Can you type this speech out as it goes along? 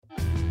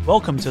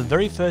Welcome to the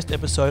very first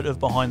episode of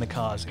Behind the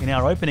Cars. In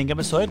our opening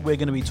episode, we're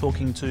going to be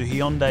talking to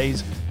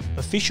Hyundai's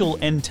official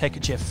N-Tech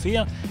Jeff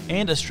Fear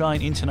and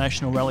Australian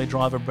International Rally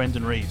driver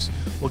Brendan Reeves.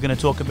 We're going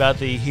to talk about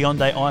the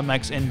Hyundai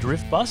iMAX N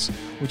Drift Bus,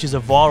 which is a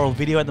viral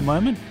video at the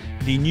moment,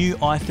 the new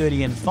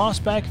i30N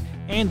Fastback,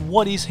 and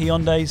what is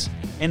Hyundai's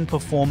N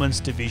Performance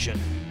division.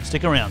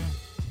 Stick around.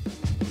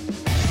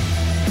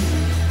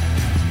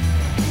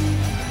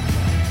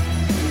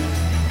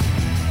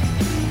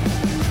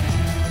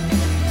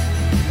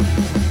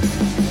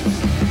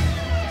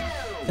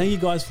 Thank you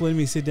guys for letting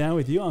me sit down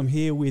with you. I'm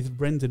here with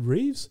Brendan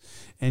Reeves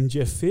and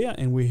Jeff Fear,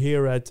 and we're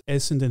here at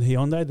Essendon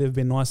Hyundai. They've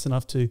been nice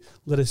enough to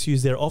let us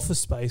use their office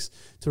space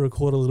to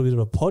record a little bit of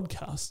a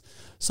podcast.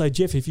 So,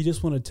 Jeff, if you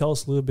just want to tell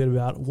us a little bit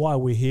about why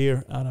we're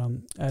here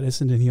at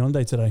Essendon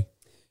Hyundai today.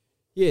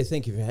 Yeah,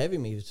 thank you for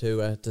having me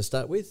to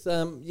start with.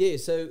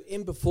 So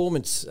N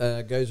Performance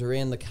goes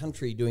around the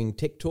country doing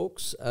tech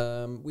talks.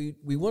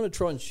 We want to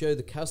try and show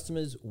the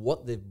customers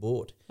what they've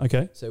bought.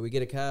 Okay. So we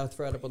get a car,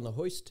 throw it up on the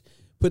hoist,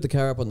 put the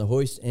car up on the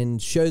hoist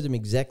and show them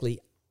exactly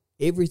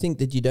everything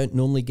that you don't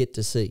normally get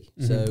to see.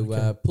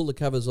 So pull the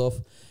covers off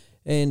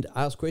and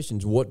ask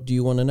questions. What do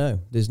you want to know?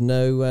 There's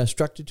no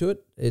structure to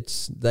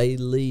it. They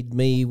lead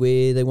me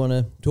where they want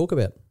to talk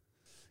about.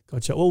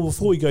 Gotcha. Well,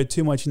 before we go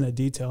too much in that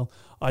detail,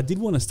 I did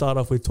want to start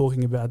off with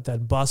talking about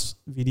that bus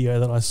video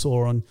that I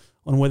saw on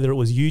whether it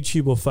was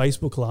YouTube or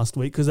Facebook last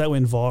week, because that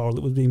went viral.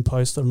 It was being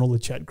posted on all the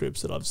chat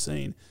groups that I've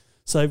seen.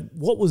 So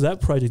what was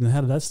that project and how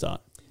did that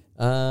start?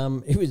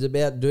 It was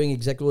about doing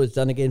exactly what it's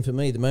done again for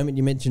me. The moment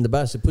you mentioned the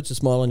bus, it puts a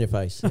smile on your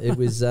face. It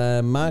was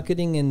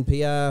marketing and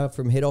PR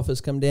from head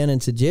office come down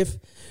and said, Jeff,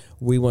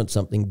 we want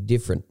something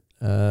different.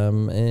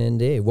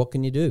 What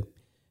can you do?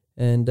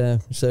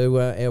 And so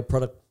our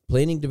product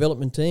planning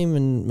development team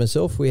and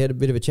myself, we had a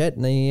bit of a chat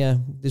and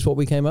this is what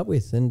we came up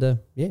with. And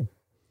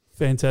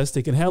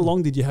Fantastic. And how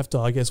long did you have to,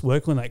 I guess,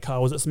 work on that car?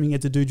 Was it something you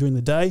had to do during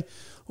the day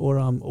or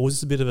was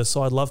this a bit of a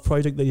side love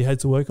project that you had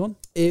to work on?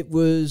 It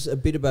was a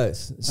bit of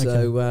both.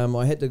 So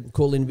I had to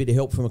call in a bit of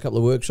help from a couple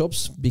of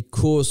workshops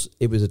because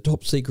it was a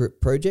top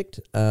secret project.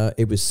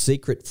 It was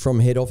secret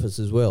from head office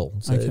as well.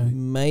 So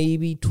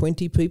maybe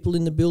 20 people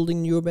in the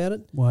building knew about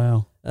it.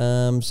 Wow.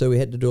 So we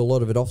had to do a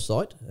lot of it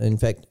off-site. In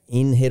fact,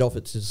 in head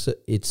office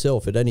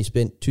itself, it only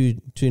spent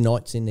two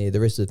nights in there. The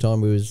rest of the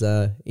time we was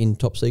in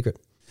top secret.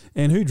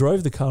 And who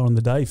drove the car on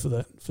the day for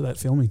that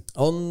filming?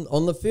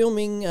 On the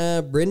filming,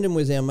 Brendan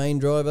was our main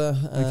driver,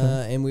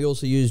 and we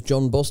also used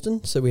John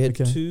Boston. So we had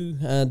two,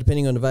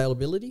 depending on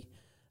availability.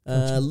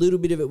 A little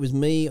bit of it was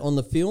me on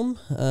the film,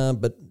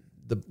 but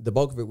the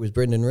bulk of it was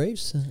Brendan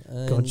Reeves.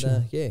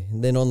 Gotcha.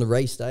 And then on the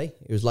race day,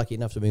 it was lucky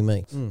enough to be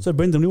me. So,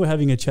 Brendan, we were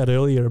having a chat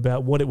earlier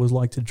about what it was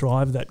like to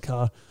drive that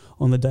car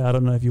on the day. I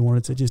don't know if you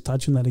wanted to just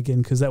touch on that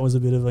again, because that was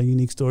a bit of a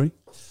unique story.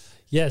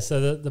 Yeah,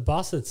 so the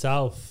bus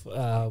itself,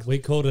 we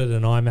called it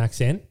an iMAX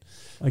N.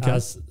 Okay.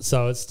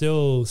 So it's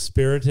still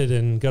spirited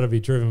and got to be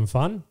driven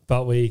fun,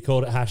 but we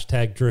called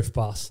it #Drift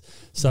Bus.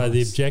 So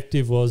the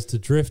objective was to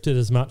drift it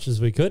as much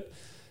as we could.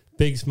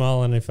 Big smile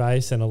on your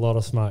face and a lot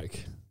of smoke.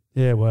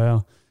 Yeah,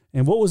 wow.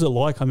 And what was it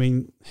like? I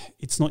mean,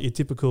 it's not your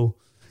typical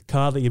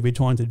car that you'd be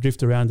trying to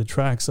drift around the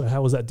track. So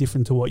how was that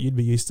different to what you'd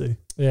be used to?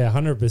 Yeah,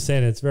 100%.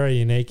 It's very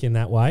unique in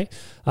that way.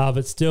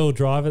 But still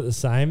drive it the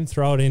same,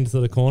 throw it into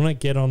the corner,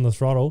 get on the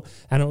throttle.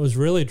 And it was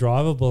really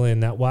drivable in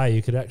that way.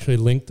 You could actually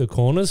link the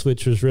corners,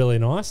 which was really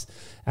nice.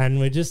 And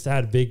we just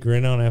had a big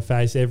grin on our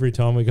face every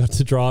time we got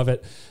to drive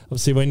it.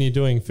 Obviously, when you're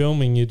doing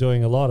filming, you're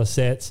doing a lot of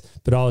sets,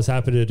 but I was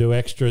happy to do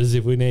extras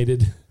if we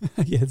needed.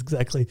 Yeah,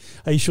 exactly.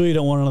 Are you sure you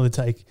don't want another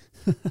take?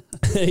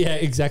 Yeah,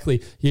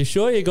 exactly. You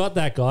sure you got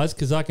that, guys?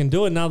 Because I can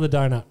do another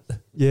donut.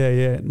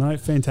 Yeah. No,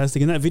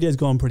 fantastic. And that video's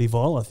gone pretty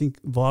viral. I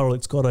think viral,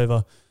 it's got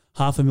over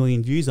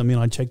 500,000 views. I mean,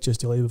 I checked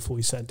just earlier before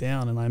we sat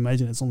down, and I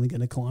imagine it's only going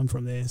to climb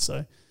from there.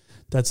 So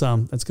that's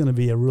going to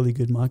be a really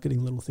good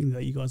marketing little thing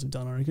that you guys have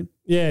done, I reckon.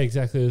 Yeah,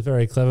 exactly. It was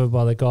very clever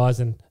by the guys,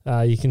 and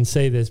you can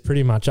see there's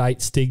pretty much 8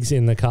 Stigs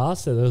in the car,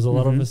 so there was a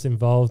lot of us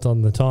involved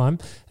on the time,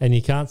 and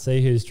you can't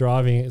see who's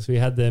driving it, so we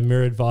had the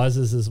mirrored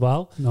visors as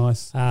well.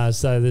 Nice.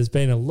 So there's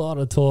been a lot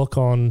of talk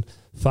on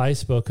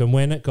Facebook, and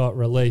when it got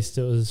released,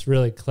 it was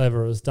really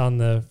clever. It was done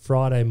the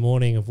Friday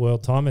morning of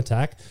World Time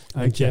Attack,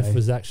 and Jeff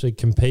was actually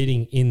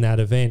competing in that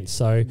event,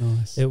 so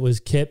it was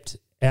kept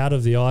out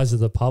of the eyes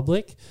of the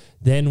public.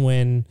 Then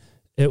when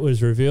it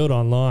was revealed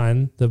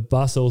online, the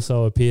bus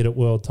also appeared at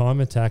World Time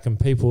Attack, and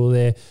people were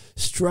there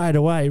straight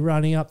away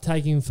running up,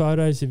 taking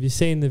photos. Have you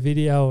seen the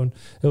video? And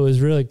it was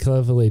really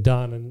cleverly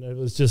done, and it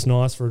was just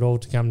nice for it all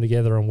to come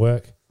together and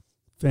work.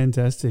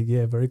 Fantastic.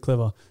 Yeah, very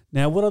clever.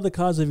 Now, what other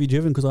cars have you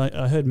driven? Because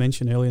I heard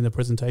mention earlier in the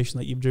presentation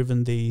that you've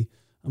driven the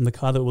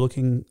car that we're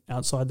looking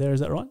outside there. Is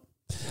that right?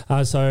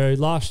 So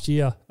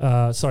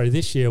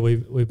this year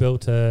we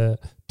built a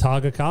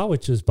Targa car,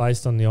 which is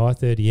based on the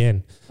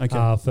i30N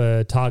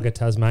for Targa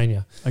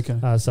Tasmania.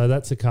 Okay. So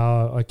that's a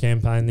car I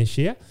campaigned this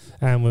year.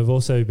 And we've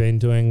also been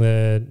doing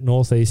the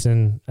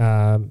Northeastern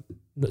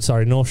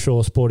North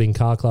Shore Sporting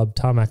Car Club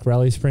Tarmac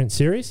Rally Sprint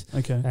Series.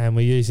 Okay. And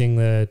we're using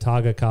the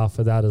Targa car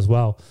for that as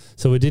well.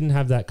 So we didn't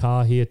have that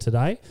car here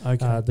today.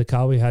 Okay. The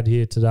car we had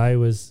here today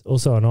was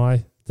also an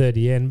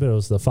i30N, but it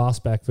was the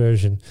fastback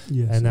version.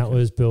 Yes, and that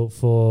was built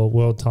for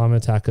World Time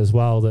Attack as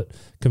well, that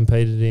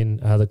competed in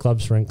the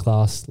club sprint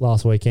class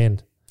last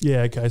weekend.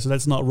 Yeah, okay. So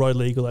that's not road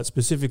legal. That's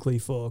specifically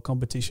for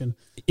competition.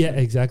 Yeah,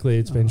 exactly.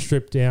 It's been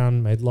stripped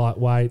down, made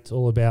lightweight. It's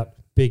all about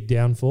big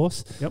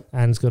downforce. Yep.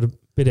 And it's got a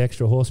bit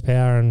extra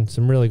horsepower and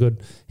some really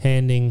good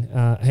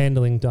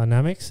handling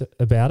dynamics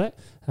about it.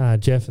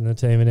 Jeff and the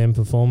team at M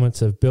Performance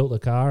have built the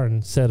car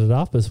and set it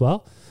up as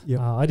well. Yep.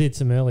 I did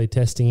some early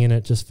testing in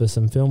it just for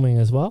some filming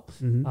as well.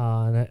 Mm-hmm.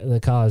 And the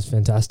car is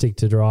fantastic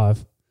to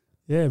drive.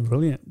 Yeah,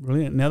 brilliant.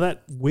 Now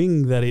that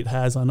wing that it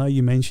has, I know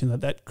you mentioned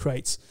that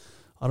creates,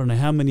 I don't know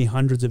how many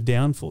hundreds of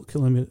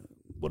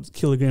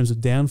kilograms of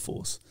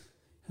downforce.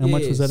 How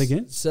much was that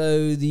again?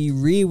 So the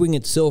rear wing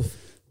itself,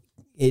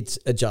 it's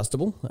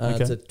adjustable. Okay.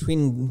 It's a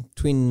twin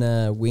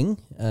wing.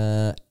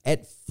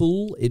 At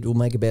full, it will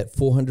make about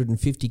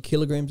 450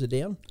 kilograms of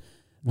down.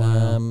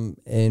 Wow.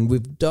 And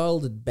we've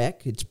dialed it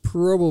back. It's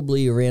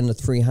probably around the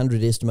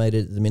 300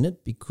 estimated at the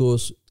minute,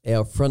 because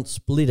our front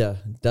splitter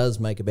does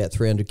make about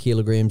 300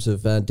 kilograms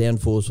of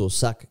downforce or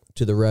suck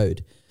to the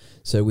road.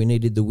 So we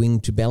needed the wing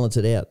to balance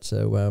it out.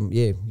 So,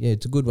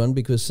 it's a good one,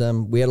 because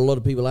we had a lot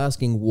of people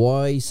asking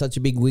why such a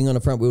big wing on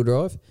a front-wheel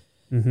drive.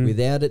 Mm-hmm.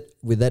 Without it,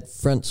 with that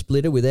front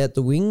splitter, without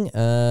the wing,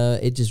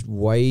 it's just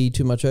way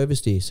too much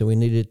oversteer. So we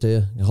needed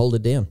to hold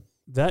it down.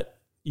 That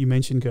you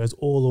mentioned goes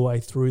all the way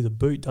through the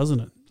boot, doesn't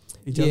it?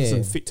 It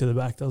doesn't fit to the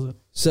back, does it?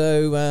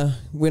 So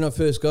when I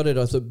first got it,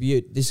 I thought,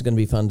 this is going to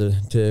be fun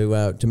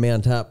to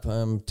mount up.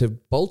 To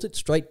bolt it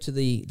straight to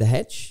the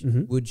hatch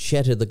would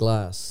shatter the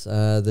glass.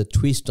 The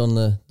twist on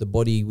the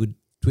body would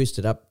twist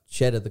it up,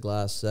 shatter the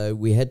glass. So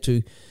we had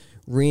to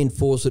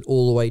reinforce it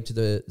all the way to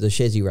the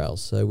chassis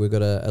rails. So we've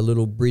got a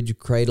little bridge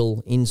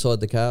cradle inside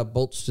the car,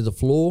 bolts to the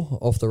floor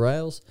off the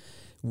rails,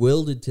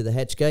 welded to the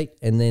hatch gate,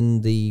 and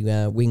then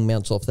the wing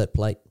mounts off that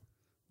plate.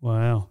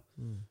 Wow.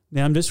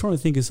 Now, I'm just trying to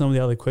think of some of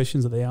the other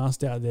questions that they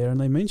asked out there, and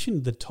they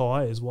mentioned the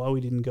tyres, why we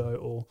didn't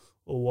go,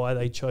 or why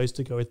they chose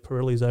to go with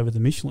Pirellis over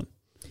the Michelin.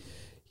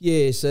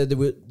 Yeah, so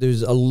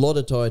there's a lot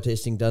of tyre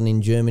testing done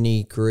in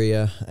Germany,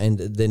 Korea, and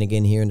then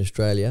again here in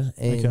Australia.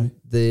 And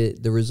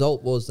the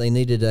result was they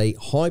needed a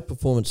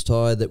high-performance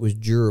tyre that was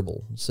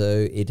durable.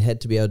 So it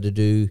had to be able to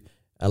do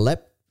a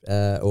lap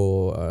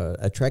or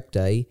a track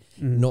day,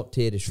 not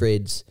tear to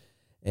shreds.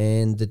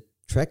 And the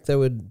track they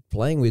were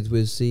playing with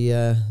was the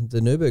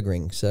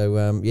Nürburgring.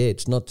 So,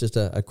 it's not just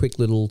a quick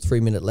little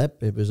 3-minute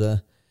lap. It was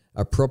a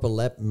proper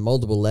lap,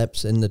 multiple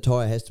laps, and the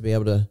tyre has to be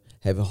able to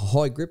have a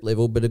high grip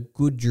level but a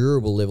good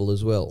durable level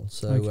as well.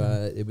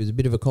 So it was a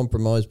bit of a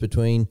compromise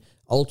between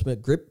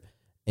ultimate grip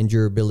and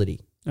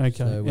durability. Okay,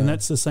 so, and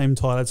that's the same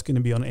tyre that's going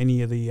to be on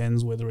any of the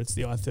ends, whether it's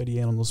the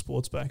i30N on the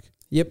Sportsback.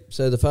 Yep,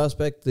 so the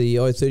Fastback, the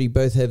i30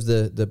 both have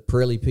the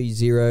Pirelli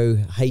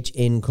P0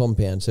 HN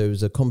compound. So it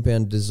was a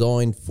compound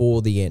designed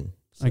for the N.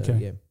 So,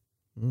 okay.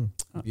 Yeah.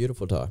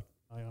 Beautiful tyre.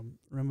 I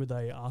remember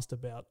they asked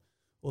about,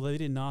 well, they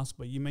didn't ask,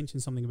 but you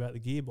mentioned something about the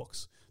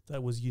gearbox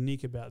that was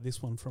unique about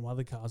this one from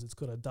other cars. It's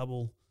got a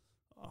double,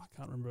 I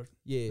can't remember.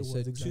 Yeah,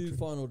 so two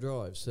final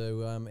drives.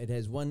 So it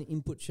has one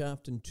input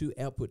shaft and two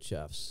output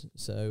shafts.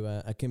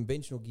 So a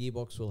conventional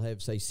gearbox will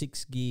have, say,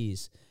 6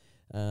 gears.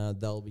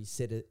 They'll be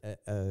set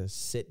a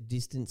set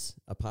distance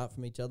apart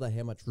from each other,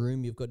 how much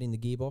room you've got in the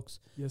gearbox.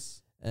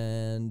 Yes.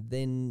 And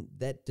then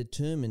that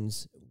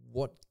determines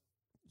what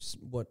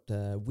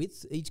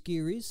width each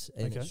gear is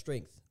and its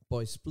strength.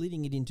 By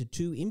splitting it into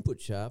 2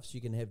 input shafts, you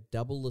can have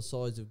double the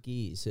size of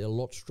gears. So a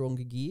lot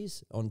stronger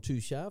gears on 2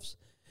 shafts.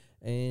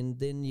 And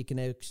then you can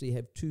actually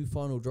have 2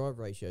 final drive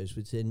ratios,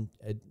 which then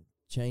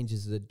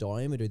changes the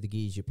diameter of the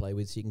gears you play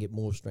with, so you can get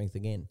more strength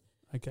again.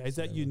 Okay, is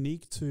that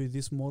unique to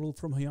this model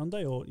from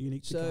Hyundai or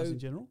unique to cars in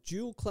general?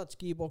 Dual clutch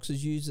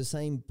gearboxes use the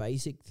same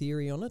basic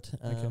theory on it,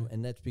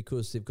 and that's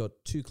because they've got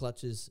 2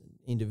 clutches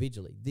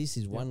individually. This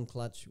is one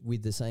clutch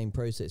with the same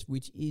process,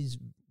 which is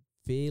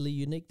fairly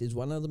unique. There's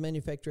one other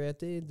manufacturer out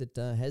there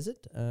that has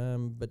it,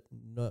 but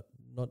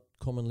not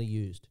commonly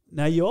used.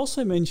 Now, you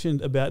also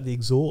mentioned about the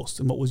exhaust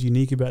and what was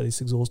unique about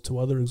this exhaust to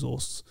other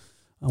exhausts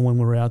when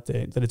we were out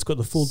there, that it's got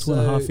the full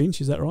 2.5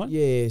 inch, is that right?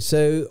 Yeah,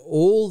 so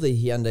all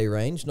the Hyundai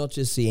range, not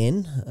just the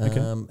N,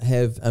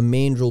 have a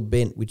mandrel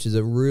bent, which is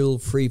a real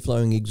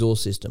free-flowing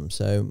exhaust system.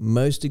 So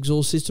most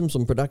exhaust systems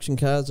on production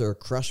cars are a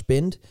crush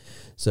bend.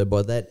 So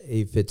by that,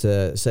 if it's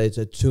say it's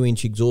a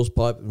 2-inch exhaust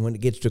pipe, and when it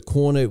gets to a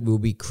corner, it will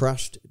be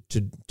crushed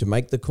to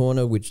make the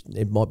corner, which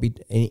it might be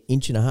 1.5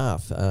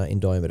 inches in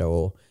diameter,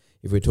 or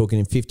if we're talking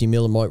in 50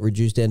 mil, it might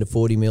reduce down to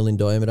 40 mil in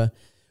diameter.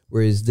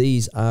 Whereas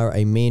these are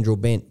a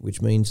mandrel bent,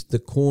 which means the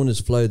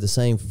corners flow the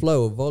same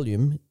flow of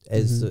volume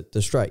as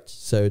the straights.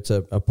 So it's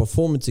a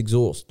performance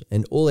exhaust,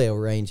 and all our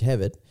range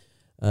have it.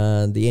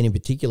 The N in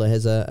particular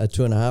has a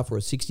 2.5 or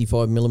a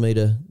 65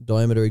 millimeter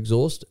diameter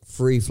exhaust,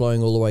 free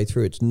flowing all the way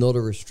through. It's not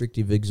a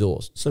restrictive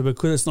exhaust. So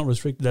because it's not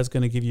restricted, that's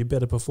going to give you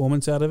better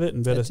performance out of it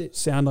and better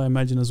sound, I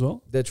imagine, as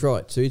well? That's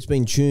right. So it's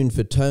been tuned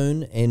for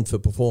tone and for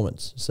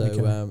performance.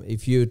 So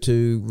if you were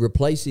to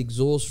replace the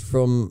exhaust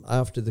from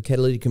after the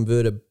catalytic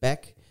converter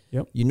back,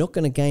 you're not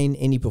going to gain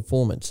any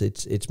performance.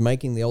 It's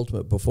making the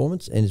ultimate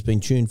performance, and it's been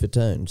tuned for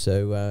tone.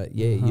 So,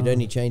 you'd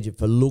only change it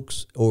for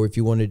looks or if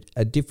you wanted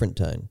a different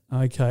tone.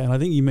 Okay, and I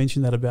think you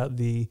mentioned that about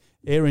the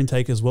air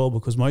intake as well,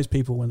 because most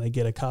people, when they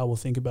get a car, will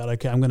think about,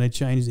 okay, I'm going to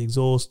change the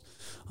exhaust,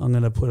 I'm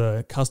going to put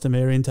a custom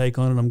air intake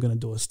on it, I'm going to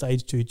do a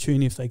stage 2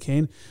 tune if they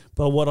can.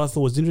 But what I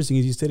thought was interesting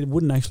is you said it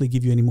wouldn't actually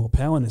give you any more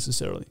power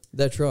necessarily.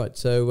 That's right.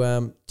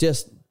 So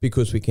just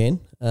because we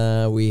can,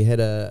 we had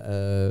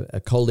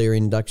a cold air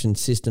induction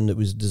system that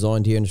was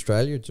designed here in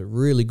Australia. It's a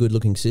really good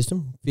looking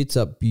system, fits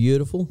up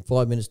beautiful,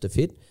 5 minutes to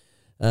fit.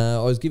 I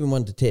was given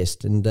one to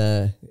test, and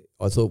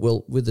I thought,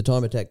 well, with the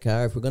Time Attack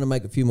car, if we're going to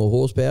make a few more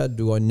horsepower,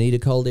 do I need a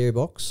cold air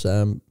box?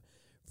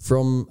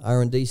 From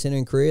R&D Centre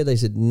in Korea, they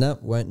said, no,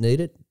 won't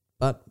need it.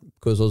 But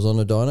because I was on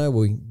a dyno,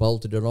 we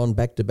bolted it on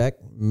back to back,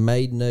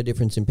 made no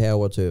difference in power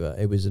whatsoever.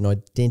 It was an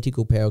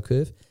identical power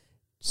curve.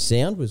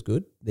 Sound was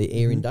good. The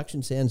air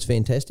induction sounds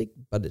fantastic,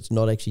 but it's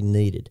not actually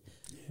needed.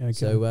 Yeah, okay.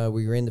 So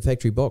we ran the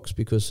factory box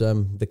because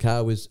the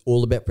car was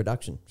all about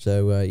production.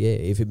 So,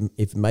 if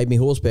it made me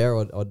horsepower,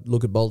 I'd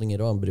look at bolting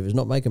it on. But if it's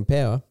not making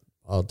power,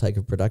 I'll take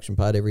a production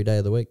part every day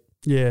of the week.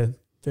 Yeah,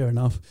 fair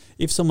enough.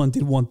 If someone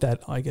did want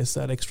that, I guess,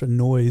 that extra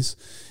noise,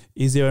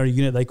 is there a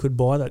unit they could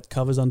buy that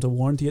covers under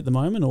warranty at the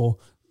moment, or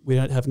we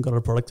haven't got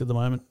a product at the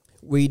moment?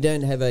 We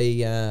don't have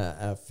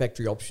a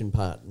factory option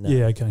part. No.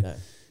 Yeah, okay. No.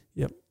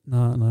 Yep,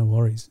 no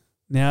worries.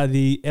 Now,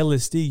 the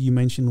LSD, you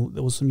mentioned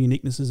there was some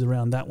uniquenesses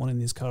around that one in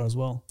this car as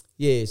well.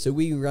 Yeah, so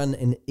we run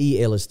an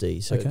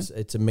e-LSD. So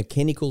it's a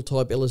mechanical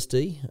type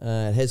LSD.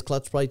 It has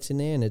clutch plates in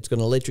there, and it's got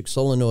an electric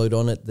solenoid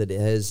on it that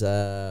has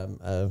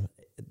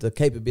the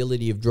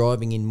capability of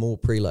driving in more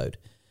preload.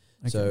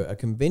 Okay. So a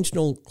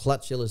conventional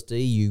clutch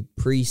LSD, you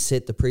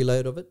preset the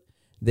preload of it.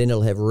 Then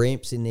it'll have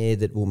ramps in there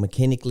that will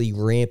mechanically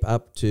ramp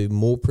up to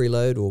more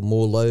preload or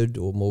more load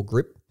or more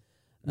grip.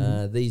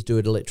 These do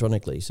it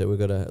electronically. So we've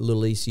got a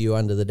little ECU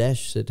under the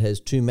dash that has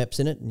 2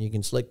 maps in it, and you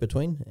can select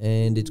between.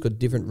 And it's got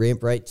different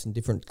ramp rates and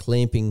different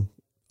clamping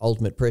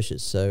ultimate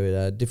pressures,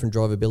 so different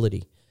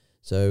drivability.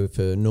 So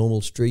for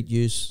normal street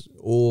use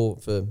or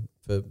for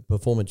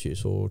performance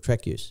use or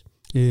track use.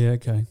 Yeah,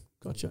 okay.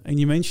 Gotcha. And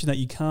you mentioned that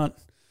you can't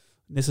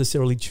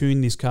necessarily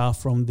tune this car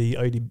from the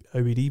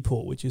OBD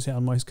port, which is how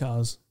most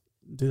cars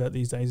do that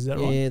these days. Is that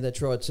right? Yeah,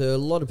 that's right. So a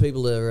lot of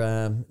people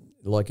are...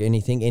 like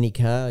anything, any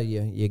car,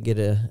 you get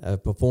a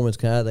performance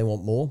car, they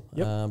want more.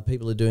 Yep.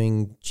 People are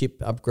doing chip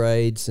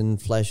upgrades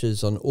and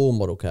flashes on all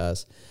model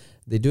cars.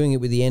 They're doing it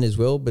with the N as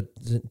well, but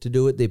to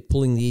do it, they're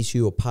pulling the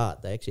ECU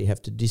apart. They actually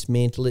have to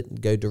dismantle it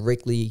and go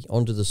directly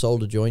onto the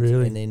solder joint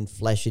and then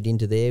flash it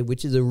into there,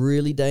 which is a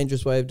really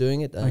dangerous way of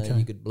doing it.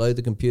 You could blow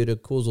the computer,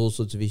 cause all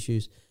sorts of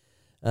issues.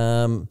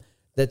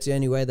 That's the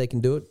only way they can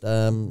do it.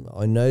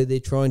 I know they're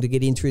trying to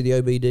get in through the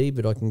OBD,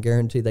 but I can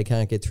guarantee they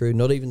can't get through.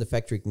 Not even the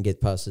factory can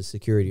get past the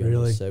security on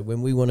this. So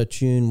when we want to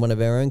tune one of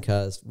our own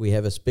cars, we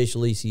have a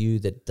special ECU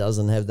that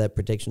doesn't have that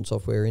protection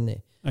software in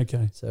there.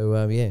 Okay. So,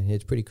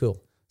 it's pretty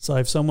cool. So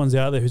if someone's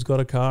out there who's got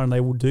a car and they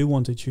do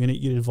want to tune it,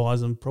 you'd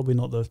advise them probably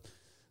not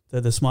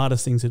the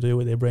smartest thing to do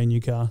with their brand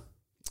new car.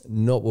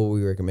 Not what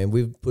we recommend.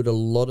 We've put a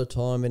lot of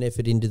time and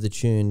effort into the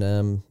tune.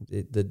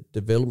 The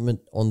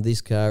development on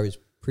this car is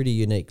pretty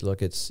unique.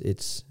 Like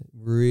it's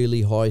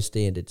really high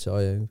standard.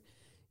 So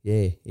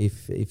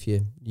if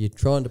you're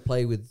trying to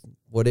play with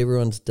what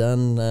everyone's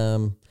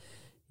done,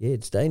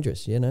 it's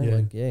dangerous, you know.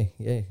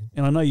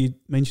 And I know you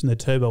mentioned the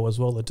turbo as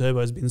well. The turbo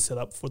has been set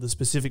up for the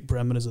specific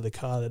parameters of the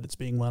car that it's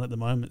being run at the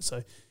moment.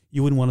 So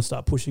you wouldn't want to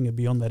start pushing it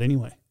beyond that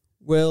anyway.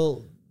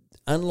 Well,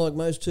 unlike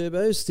most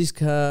turbos, this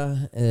car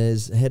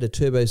has had a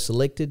turbo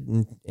selected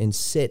and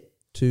set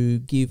to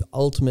give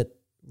ultimate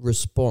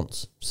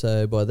response.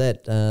 So by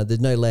that, there's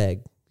no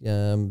lag.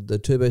 The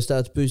turbo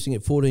starts boosting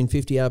at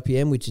 1450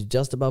 RPM, which is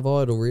just above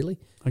idle, really.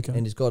 Okay.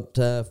 And it's got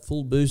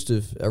full boost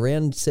of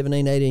around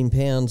 17, 18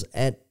 pounds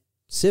at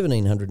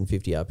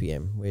 1750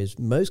 RPM, whereas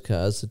most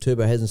cars, the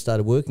turbo hasn't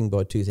started working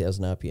by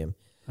 2000 RPM.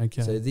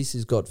 Okay. So this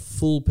has got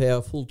full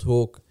power, full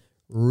torque,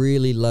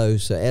 really low,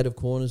 so out of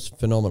corners,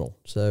 phenomenal.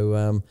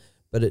 So,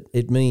 but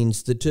it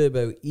means the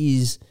turbo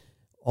is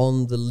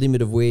on the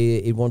limit of where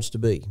it wants to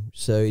be.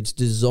 So it's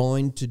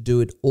designed to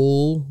do it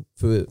all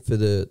for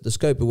the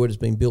scope of what it's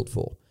been built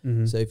for.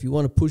 Mm-hmm. So if you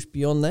want to push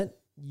beyond that,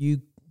 you're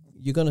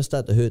going to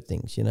start to hurt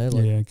things, you know.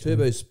 Like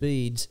turbo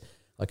speeds,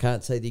 I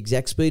can't say the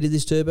exact speed of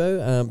this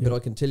turbo, but I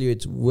can tell you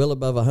it's well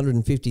above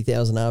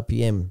 150,000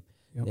 RPM.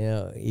 Yep.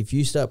 Now, if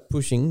you start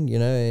pushing, you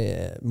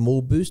know,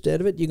 more boost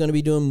out of it, you're going to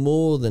be doing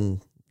more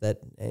than that,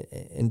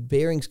 and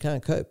bearings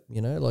can't cope,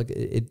 you know, like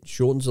it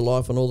shortens the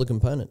life on all the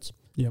components.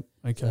 Yep,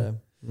 okay.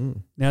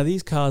 Now,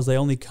 these cars, they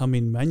only come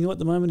in manual at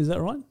the moment, is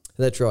that right?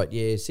 That's right,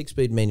 yeah,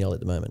 6-speed manual at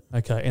the moment.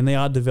 Okay, and they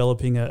are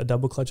developing a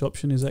double clutch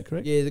option, is that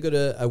correct? Yeah, they've got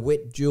a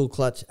wet dual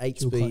clutch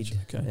 8-speed,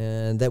 okay.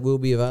 And that will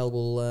be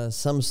available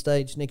some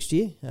stage next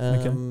year.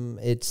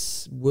 Okay.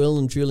 It's well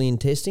and truly in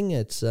testing.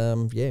 It's,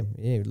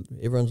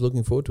 everyone's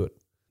looking forward to it.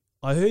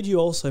 I heard you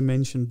also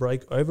mention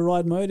brake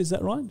override mode, is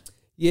that right?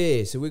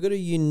 Yeah, so we've got a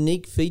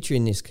unique feature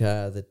in this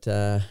car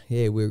that,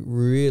 we're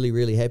really,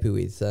 really happy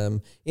with.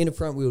 In a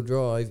front-wheel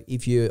drive,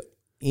 if you're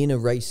in a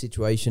race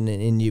situation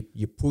and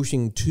you're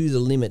pushing to the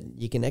limit,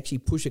 you can actually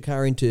push a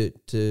car into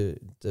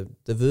the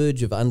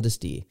verge of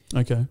understeer.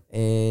 Okay.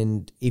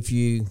 And if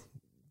you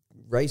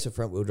race a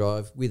front-wheel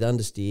drive with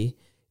understeer,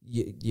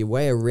 your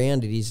way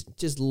around it is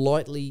just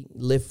lightly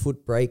left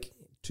foot brake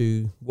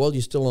while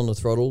you're still on the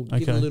throttle,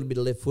 give it a little bit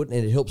of left foot,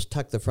 and it helps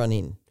tuck the front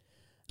in.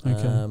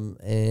 Okay.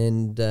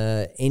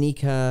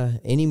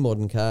 Any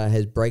modern car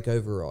has brake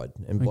override,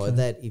 and by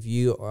that, if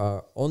you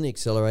are on the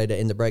accelerator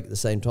and the brake at the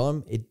same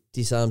time, it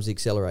disarms the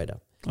accelerator.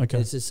 Okay.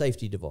 And it's a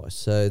safety device,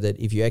 so that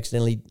if you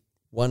accidentally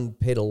one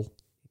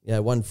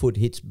foot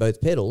hits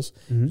both pedals,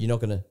 you're not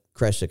going to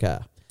crash the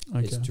car.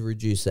 Okay. It's to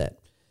reduce that.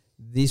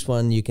 This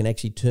one, you can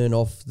actually turn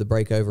off the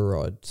brake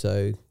override.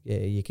 So,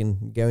 you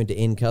can go into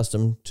N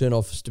Custom, turn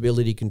off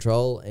stability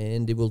control,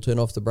 and it will turn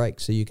off the brake.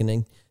 So you can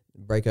then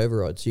brake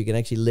override. So you can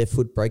actually left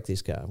foot brake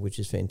this car, which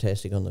is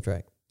fantastic on the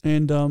track.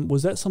 And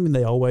was that something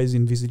they always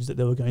envisaged that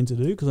they were going to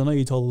do? Because I know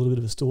you told a little bit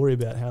of a story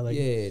about how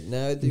they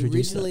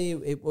originally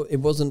it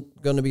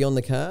wasn't going to be on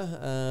the car.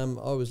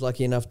 I was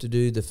lucky enough to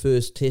do the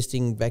first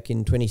testing back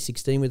in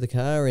 2016 with the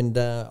car, and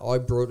I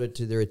brought it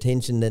to their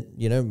attention that,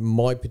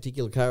 my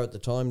particular car at the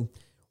time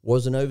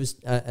was an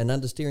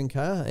understeering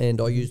car, and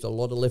I used a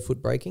lot of left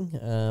foot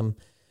braking.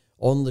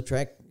 On the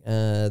track,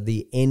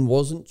 the N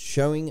wasn't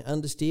showing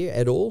understeer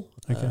at all.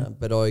 Okay.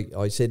 But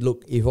I said,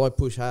 look, if I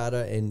push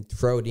harder and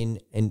throw it in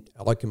and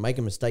I can make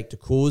a mistake to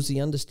cause the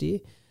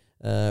understeer,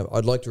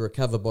 I'd like to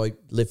recover by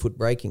left foot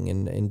braking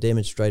and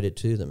demonstrate it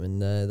to them.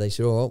 And they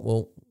said, all right,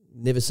 well,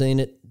 never seen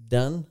it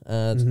done.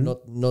 It's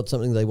not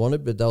something they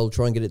wanted, but they'll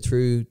try and get it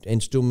through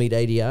and still meet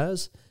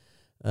ADRs.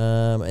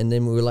 And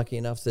then we were lucky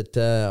enough that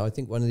I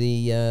think one of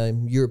the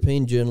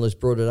European journalists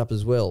brought it up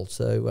as well.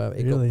 So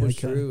it got pushed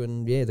through,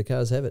 and the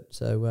cars have it.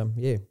 So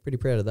pretty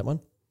proud of that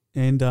one.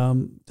 And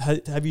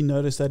have you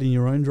noticed that in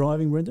your own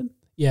driving, Brendan?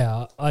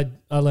 Yeah, I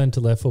learned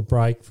to left foot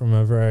brake from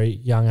a very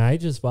young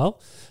age as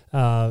well.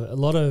 A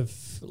lot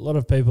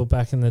of people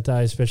back in the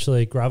day,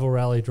 especially gravel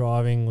rally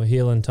driving, were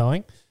heel and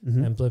towing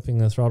and blipping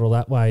the throttle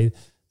that way.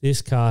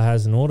 This car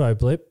has an auto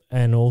blip,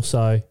 and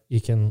also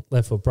you can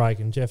left foot brake.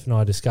 And Jeff and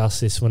I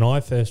discussed this when I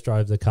first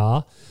drove the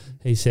car.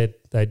 He said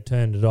they'd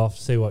turned it off,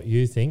 see what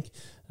you think,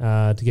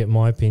 to get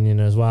my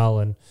opinion as well.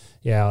 And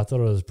I thought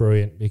it was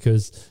brilliant,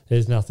 because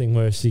there's nothing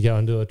worse. You go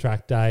and do a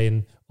track day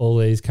and all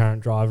these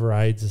current driver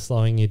aids are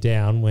slowing you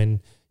down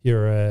when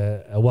you're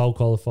a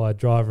well-qualified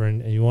driver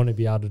and you want to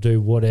be able to do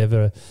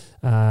whatever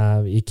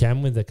you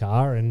can with the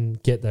car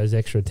and get those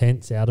extra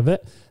tenths out of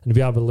it, and to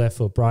be able to left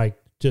foot brake,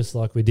 just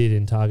like we did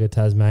in Targa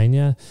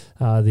Tasmania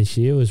this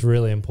year, was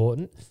really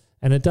important.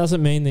 And it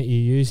doesn't mean that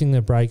you're using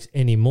the brakes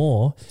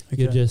anymore.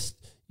 Okay. You're just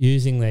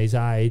using these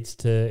aids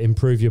to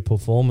improve your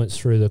performance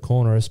through the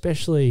corner,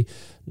 especially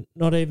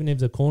not even if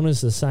the corner's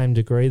the same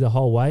degree the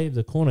whole way. If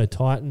the corner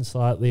tightens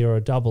slightly or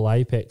a double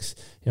apex,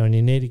 and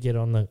you need to get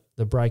on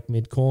the brake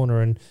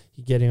mid-corner and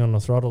you're getting on the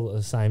throttle at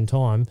the same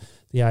time,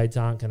 the aids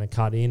aren't going to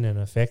cut in and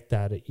affect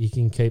that. You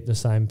can keep the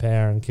same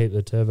power and keep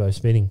the turbo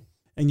spinning.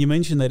 And you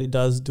mentioned that it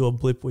does do a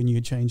blip when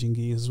you're changing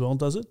gears as well,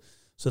 does it?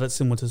 So that's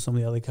similar to some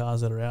of the other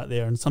cars that are out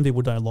there. And some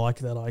people don't like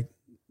that. I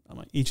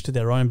mean, each to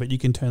their own, but you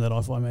can turn that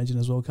off, I imagine,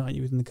 as well, can't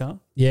you, within the car?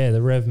 Yeah,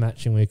 the rev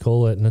matching, we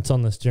call it, and it's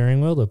on the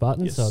steering wheel, the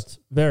button, so it's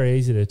very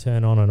easy to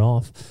turn on and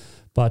off.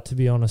 But to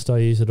be honest, I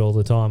use it all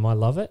the time. I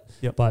love it.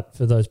 Yep. But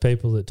for those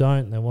people that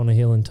don't, they want to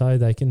heel and tow,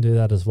 they can do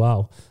that as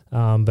well.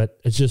 But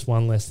it's just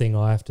one less thing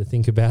I have to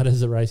think about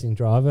as a racing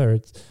driver.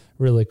 It's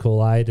really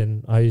cool aid,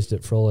 and I used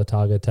it for all the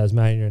Targa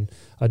Tasmania, and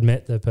I'd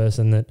met the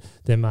person that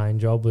their main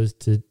job was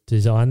to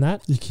design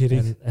that. You're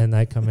kidding. And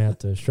they come out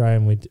to Australia,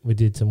 and we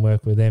did some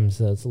work with them,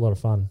 so it's a lot of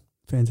fun.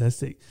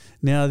 Fantastic.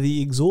 Now,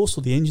 the exhaust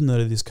or the engine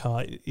note of this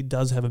car, it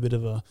does have a bit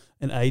of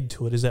an aid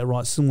to it. Is that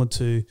right? Similar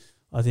to,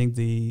 I think,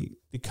 the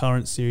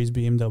current series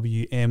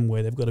BMW M,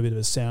 where they've got a bit of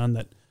a sound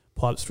that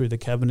pipes through the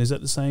cabin. Is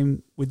that the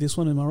same with this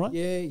one? Am I right?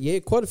 Yeah.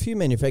 Quite a few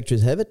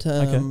manufacturers have it.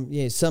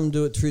 Yeah, some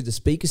do it through the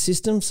speaker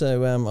system.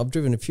 So I've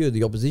driven a few of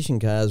the opposition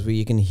cars where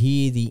you can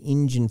hear the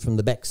engine from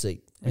the back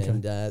seat. Okay.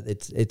 And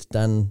it's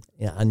done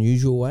in an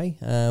unusual way.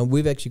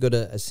 We've actually got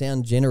a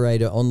sound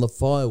generator on the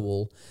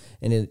firewall,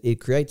 and it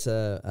creates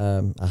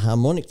a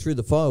harmonic through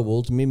the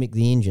firewall to mimic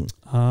the engine.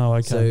 Oh,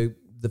 okay. So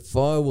the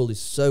firewall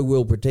is so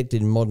well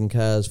protected in modern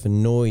cars for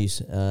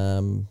noise,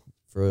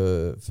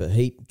 for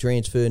heat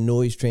transfer,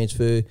 noise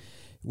transfer.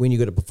 When you've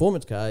got a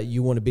performance car,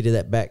 you want a bit of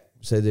that back.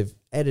 So they've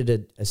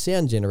added a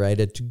sound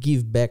generator to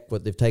give back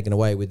what they've taken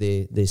away with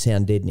their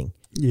sound deadening.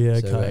 Yeah,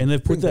 okay. So, and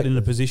they've put that in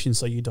a position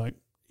so you don't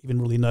even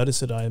really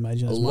notice it, I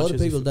imagine. A lot of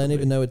people don't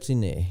even know it's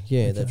in there.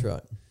 Yeah, okay. That's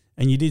right.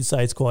 And you did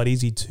say it's quite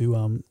easy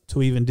to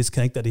even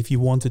disconnect that if you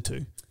wanted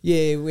to.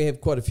 Yeah, we have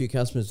quite a few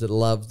customers that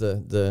love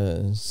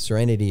the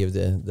serenity of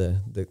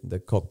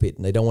the cockpit,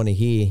 and they don't want to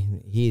hear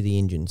the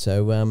engine.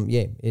 So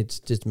it's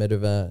just a matter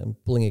of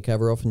pulling a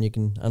cover off, and you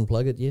can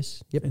unplug it.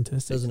 Yes, yep,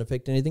 fantastic. Doesn't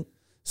affect anything.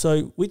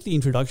 So with the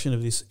introduction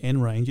of this N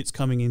range, it's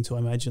coming into, I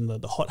imagine,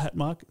 the hot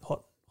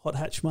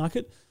hatch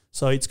market.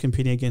 So it's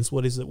competing against,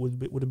 what is it?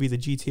 Would it be the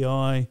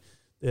GTI,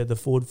 the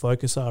Ford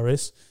Focus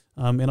RS?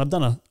 And I've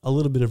done a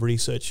little bit of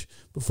research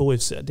before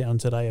we've sat down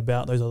today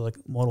about those other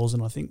models,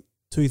 and I think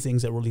two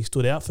things that really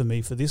stood out for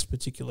me for this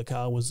particular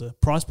car was the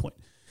price point.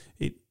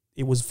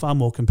 It was far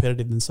more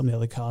competitive than some of the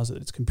other cars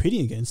that it's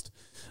competing against,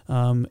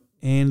 and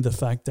the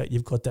fact that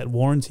you've got that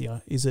warranty.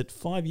 Is it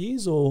 5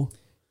 years or?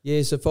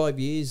 Yeah, so 5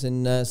 years,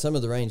 and some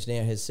of the range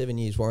now has 7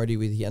 years warranty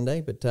with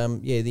Hyundai. But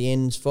the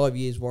N's 5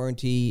 years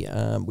warranty.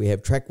 We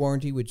have track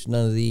warranty, which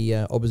none of the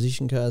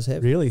opposition cars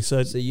have. Really?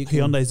 So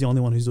Hyundai's the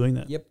only one who's doing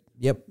that? Yep.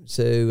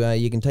 So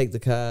you can take the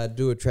car,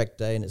 do a track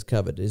day, and it's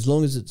covered, as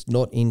long as it's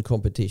not in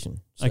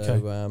competition. So,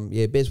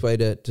 okay. Best way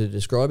to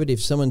describe it,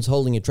 if someone's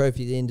holding a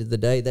trophy at the end of the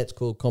day, that's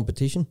called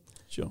competition.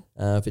 Sure.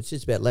 If it's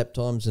just about lap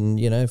times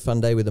and,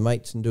 fun day with the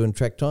mates and doing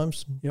track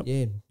times,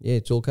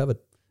 it's all covered.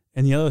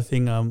 And the other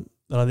thing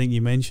that I think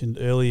you mentioned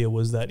earlier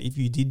was that if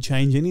you did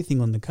change anything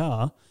on the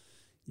car,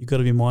 you've got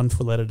to be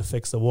mindful that it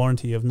affects the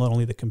warranty of not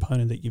only the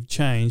component that you've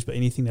changed, but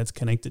anything that's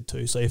connected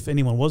to. So if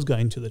anyone was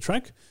going to the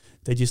track,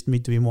 they just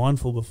need to be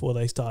mindful before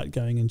they start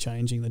going and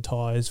changing the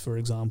tyres, for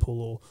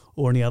example,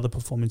 or any other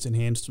performance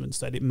enhancements,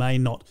 that it may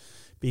not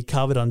be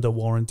covered under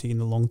warranty in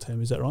the long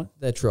term. Is that right?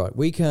 That's right.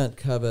 We can't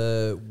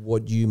cover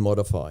what you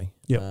modify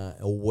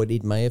or what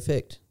it may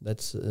affect.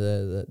 That's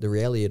the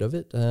reality of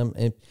it.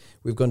 And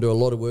we've gone to a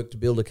lot of work to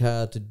build a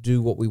car to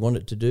do what we want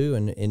it to do,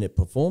 and it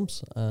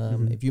performs.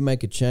 If you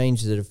make a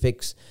change that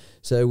affects...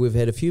 So we've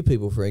had a few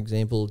people, for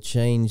example,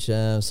 change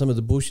some of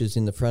the bushes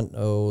in the front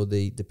or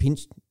the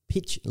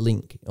pitch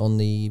link on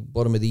the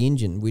bottom of the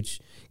engine, which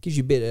gives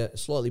you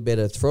slightly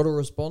better throttle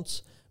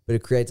response, but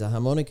it creates a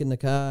harmonic in the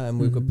car. And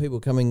we've got people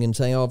coming and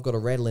saying, I've got a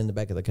rattle in the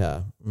back of the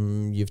car.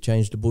 You've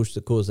changed a bush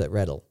that caused that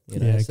rattle.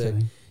 So,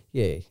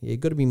 you've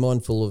got to be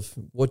mindful of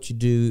what you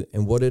do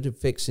and what it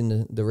affects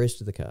in the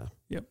rest of the car.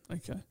 Yep,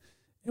 okay.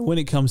 And when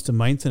it comes to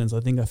maintenance, I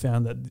think I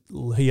found that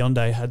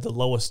Hyundai had the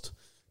lowest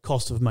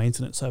cost of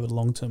maintenance over the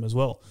long term as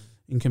well,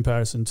 in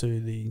comparison to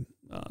the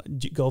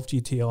Golf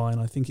GTI, and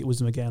I think it was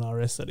the Megane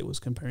RS that it was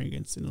comparing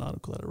against in an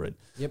article that I read.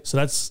 Yep. So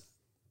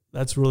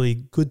that's really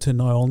good to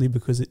know, only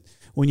because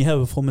when you have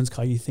a performance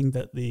car, you think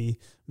that the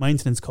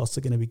maintenance costs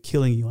are going to be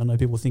killing you. I know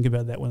people think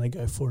about that when they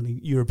go for a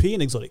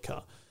European exotic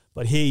car,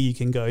 but here you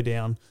can go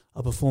down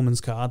a performance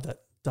car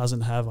that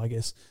doesn't have, I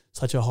guess,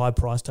 such a high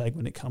price tag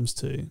when it comes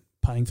to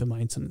paying for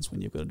maintenance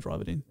when you've got to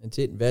drive it in. That's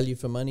it. Value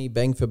for money,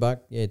 bang for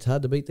buck. Yeah, it's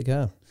hard to beat the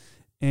car.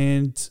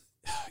 And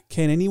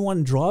can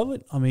anyone drive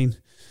it? I mean,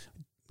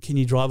 can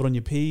you drive it on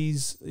your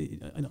Ps?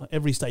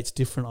 Every state's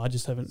different. I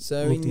just haven't.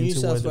 So in New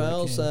South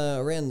Wales,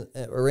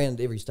 around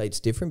every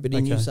state's different, but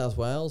in New South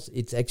Wales,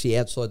 it's actually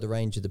outside the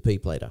range of the P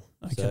plater.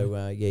 Okay.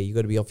 So you've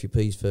got to be off your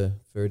Ps for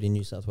it in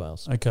New South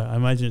Wales. Okay, I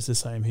imagine it's the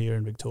same here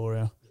in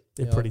Victoria.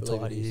 They're pretty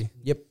tight here.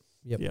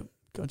 Yep.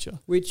 Gotcha.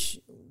 Which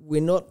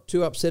we're not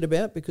too upset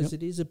about, because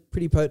it is a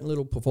pretty potent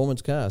little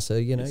performance car. So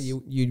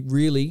you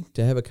really,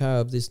 to have a car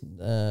of this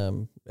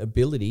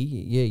ability,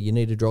 you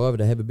need a driver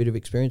to have a bit of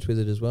experience with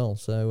it as well.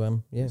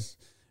 So yes.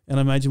 And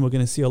I imagine we're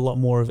going to see a lot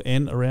more of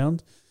N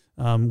around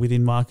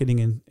within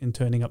marketing and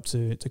turning up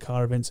to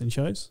car events and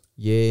shows.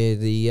 Yeah,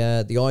 the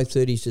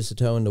i30 is just a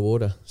toe in the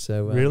water.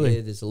 So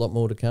really, there's a lot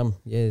more to come.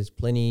 Yeah, there's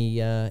plenty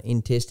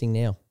in testing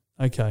now.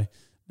 Okay.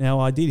 Now,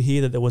 I did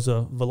hear that there was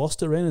a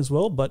Veloster N as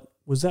well, but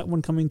was that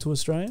one coming to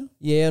Australia?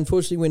 Yeah,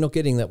 unfortunately, we're not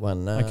getting that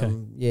one. Okay.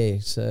 Yeah,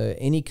 so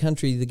any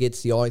country that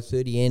gets the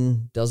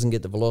i30N doesn't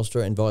get the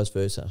Veloster, and vice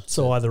versa.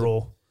 So either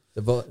or.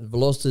 The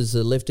Veloster's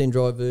a left-hand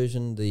drive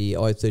version, the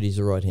i30 is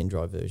a right-hand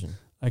drive version.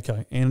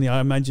 Okay, and I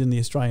imagine the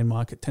Australian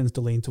market tends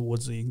to lean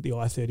towards the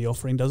i30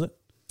 offering, does it?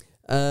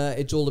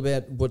 It's all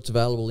about what's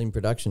available in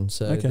production.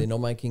 So they're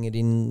not making it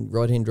in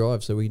right-hand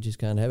drive, so we just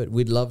can't have it.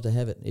 We'd love to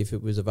have it. If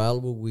it was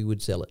available, we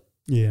would sell it.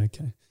 Yeah,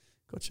 okay.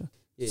 Gotcha.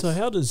 Yes. So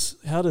how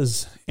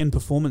does N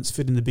Performance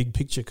fit in the big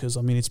picture? Because,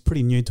 I mean, it's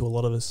pretty new to a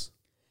lot of us.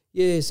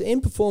 Yes,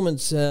 N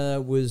Performance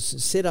was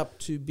set up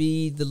to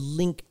be the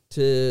link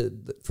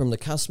from the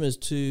customers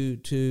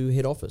to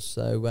head office.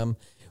 So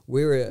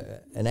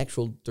we're an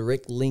actual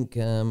direct link.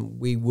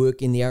 We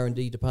work in the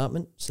R&D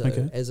department. So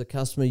as a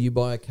customer, you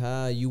buy a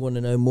car, you want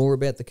to know more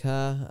about the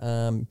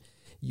car.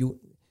 You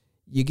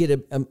get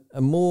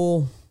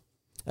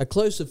a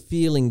closer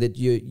feeling that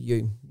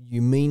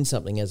you mean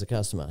something as a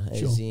customer.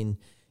 As in,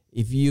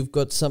 if you've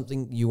got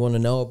something you want to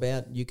know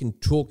about, you can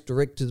talk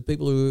direct to the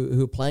people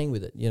who are playing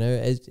with it.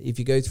 If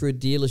you go through a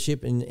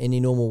dealership in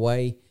any normal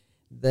way,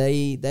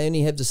 they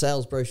only have the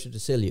sales brochure to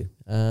sell you.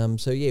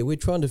 We're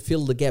trying to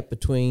fill the gap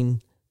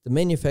between the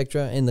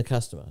manufacturer and the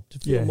customer, to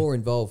feel Yeah. more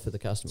involved for the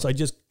customer. So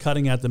just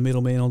cutting out the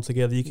middleman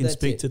altogether, you can That's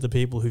speak it. to the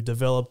people who've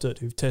developed it,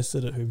 who've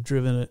tested it, who've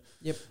driven it.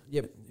 Yep.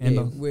 And,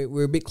 Yeah,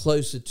 we're a bit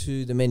closer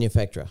to the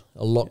manufacturer,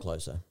 a lot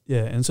closer.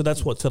 Yeah, and so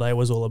that's what today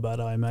was all about,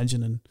 I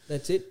imagine. And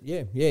That's it.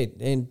 Yeah,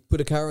 and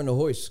put a car on the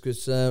hoist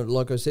because,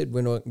 like I said,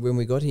 when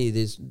we got here,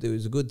 there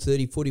was a good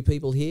 30, 40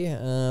 people here,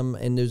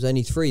 and there's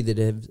only 3 that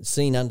have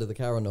seen under the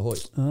car on the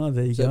hoist.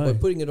 there you So go. by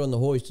putting it on the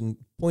hoist and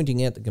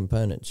pointing out the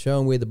components,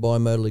 showing where the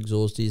bimodal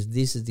exhaust is,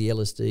 this is the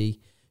LSD,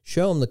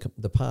 show them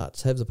the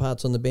parts, have the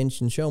parts on the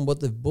bench and show them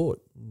what they've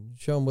bought,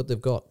 show them what they've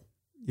got.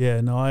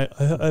 Yeah, no, I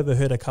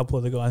overheard a couple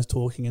of the guys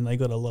talking, and they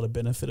got a lot of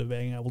benefit of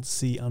being able to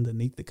see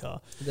underneath the car.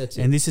 That's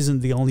it. And this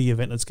isn't the only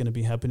event that's going to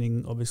be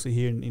happening, obviously,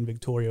 here in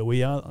Victoria.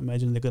 I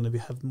imagine they're going to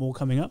have more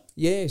coming up.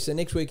 Yeah, so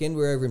next weekend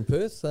we're over in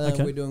Perth.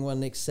 Okay. We're doing one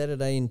next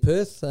Saturday in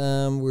Perth. We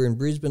were in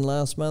Brisbane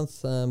last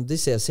month.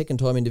 This is our second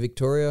time into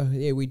Victoria.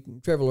 Yeah, we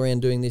travel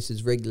around doing this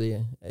as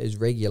regular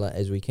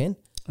as we can.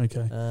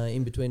 Okay.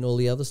 In between all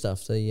the other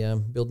stuff,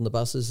 the building the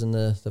buses and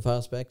the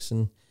fastbacks,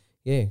 and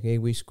yeah,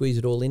 we squeeze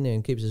it all in there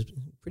and keeps us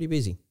pretty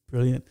busy.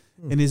 Brilliant.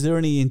 And is there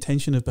any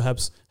intention of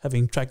perhaps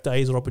having track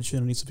days or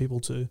opportunities for people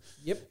to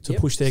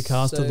push their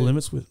cars to the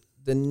limits with?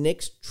 The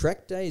next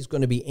track day is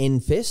going to be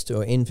N-Fest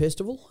or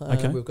N-Festival.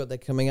 Okay. We've got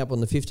that coming up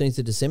on the 15th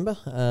of December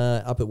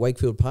up at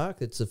Wakefield Park.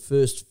 It's the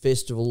first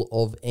festival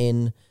of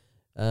N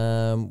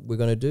we're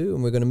going to do,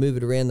 and we're going to move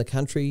it around the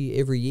country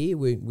every year.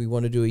 We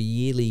want to do a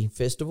yearly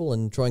festival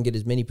and try and get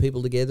as many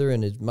people together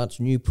and as much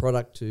new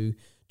product to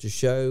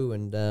show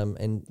and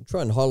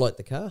try and highlight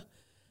the car.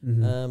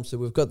 Mm-hmm. So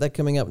we've got that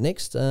coming up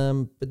next.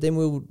 But then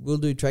we'll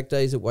do track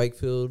days at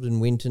Wakefield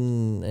and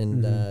Winton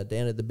and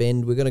down at the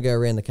Bend. We're going to go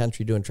around the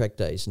country doing track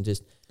days, and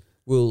just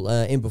we'll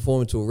in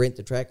performance we'll rent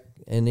the track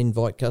and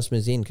invite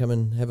customers in, come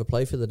and have a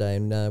play for the day,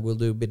 and we'll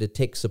do a bit of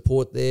tech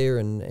support there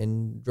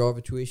and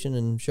driver tuition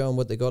and show them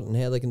what they got and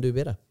how they can do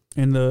better.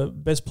 And the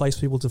best place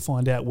for people to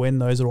find out when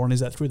those are on,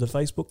 is that through the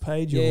Facebook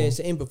page? Yeah, it's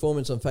M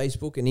Performance on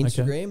Facebook and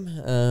Instagram.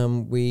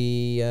 Okay.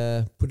 We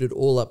put it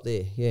all up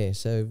there. Yeah,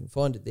 so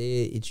find it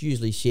there. It's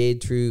usually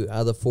shared through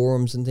other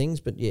forums and things,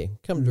 but yeah,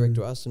 come direct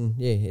to us, and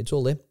yeah, it's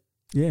all there.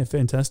 Yeah,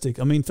 fantastic.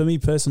 I mean, for me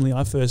personally,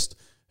 I first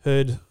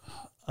heard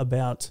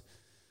about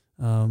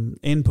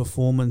N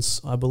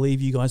Performance. I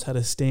believe you guys had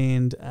a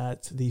stand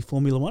at the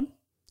Formula One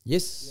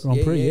Yes.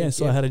 Grand Prix.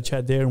 So I had a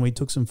chat there, and we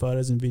took some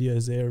photos and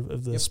videos there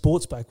of the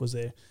Sportsback was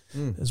there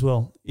as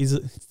well. Is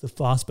it the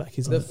Fastback?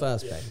 Isn't it? The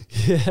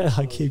Fastback. Yeah,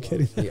 I keep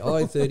getting that. The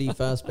i30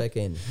 Fastback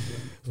N.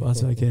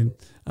 Fastback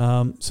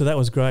N. So that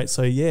was great.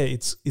 So yeah,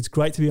 it's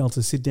great to be able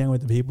to sit down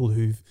with the people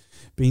who've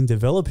been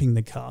developing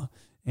the car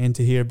and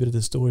to hear a bit of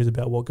the stories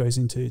about what goes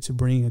into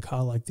bringing a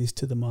car like this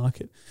to the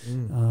market,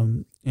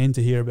 and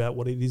to hear about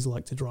what it is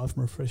like to drive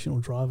from a professional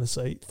driver.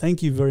 So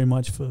thank you very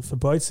much for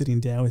both sitting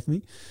down with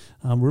me.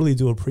 Really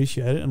do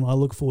appreciate it, and I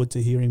look forward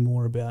to hearing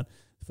more about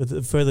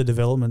the further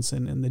developments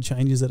and the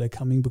changes that are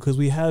coming, because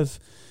we have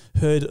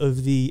heard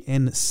of the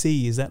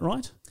NC, is that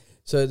right?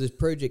 So there's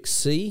Project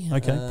C.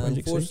 Okay, Project C.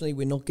 Unfortunately,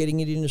 we're not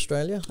getting it in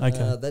Australia.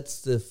 Okay.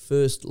 That's the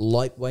first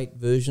lightweight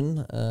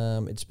version.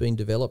 It's been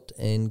developed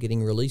and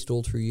getting released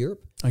all through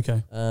Europe.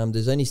 Okay.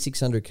 There's only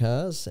 600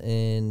 cars,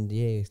 and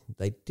yeah,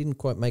 they didn't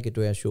quite make it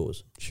to our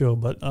shores. Sure,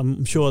 but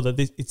I'm sure that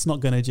it's not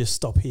going to just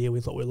stop here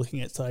with what we're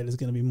looking at today. There's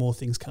going to be more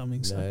things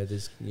coming. So No,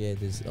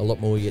 there's a lot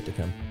more yet to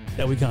come.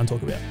 that we can't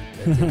talk about.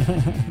 That's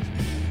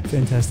it.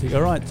 Fantastic.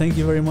 All right. Thank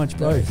you very much,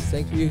 No, both.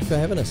 thank you for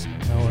having us.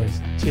 No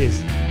worries.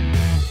 Cheers.